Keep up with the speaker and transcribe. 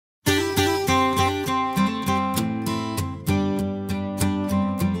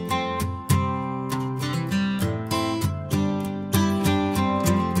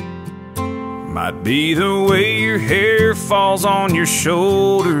Might be the way your hair falls on your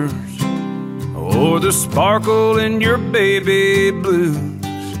shoulders, or the sparkle in your baby blues.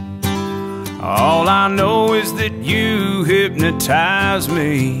 All I know is that you hypnotize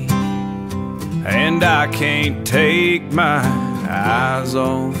me, and I can't take my eyes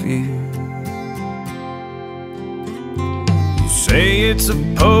off you. You say it's a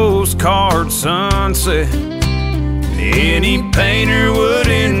postcard sunset, any painter would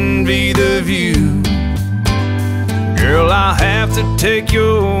envy the view. Girl, I'll have to take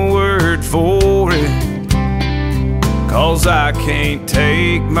your word for it, 'cause I can't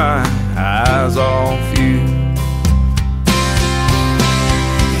take my eyes off you.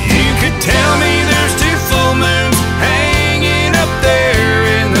 You could tell me there's 2 full moons hanging up there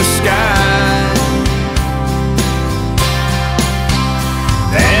in the sky,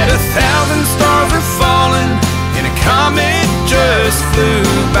 that 1,000 stars are falling and a comet just flew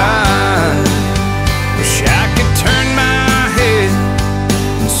by. Wish I could turn my head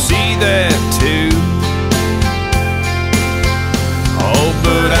and see that too. Oh,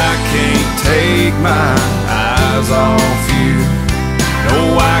 but I can't take my eyes off you. No,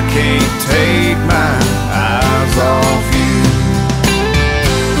 I can't take my eyes off you.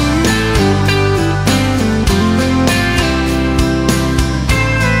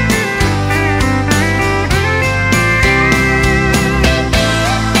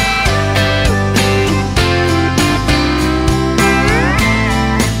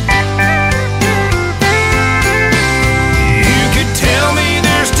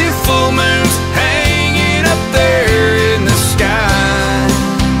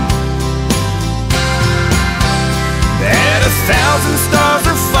 Stars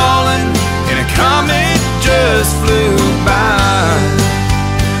are falling and a comet just flew by.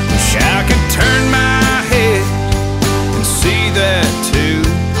 Wish I could turn my head and see that too.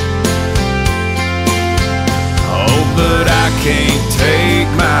 Oh, but I can't take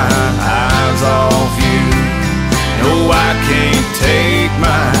my eyes off you. No, I can't take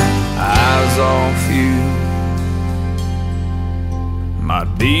my eyes off you.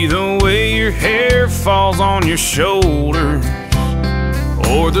 Might be the way your hair falls on your shoulders,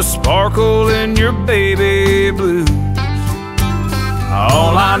 or the sparkle in your baby blues.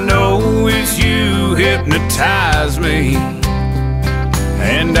 All I know is you hypnotize me,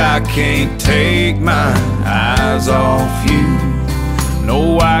 and I can't take my eyes off you.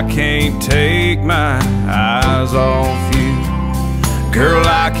 No, I can't take my eyes off you. Girl,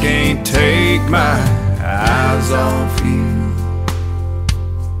 I can't take my eyes off you.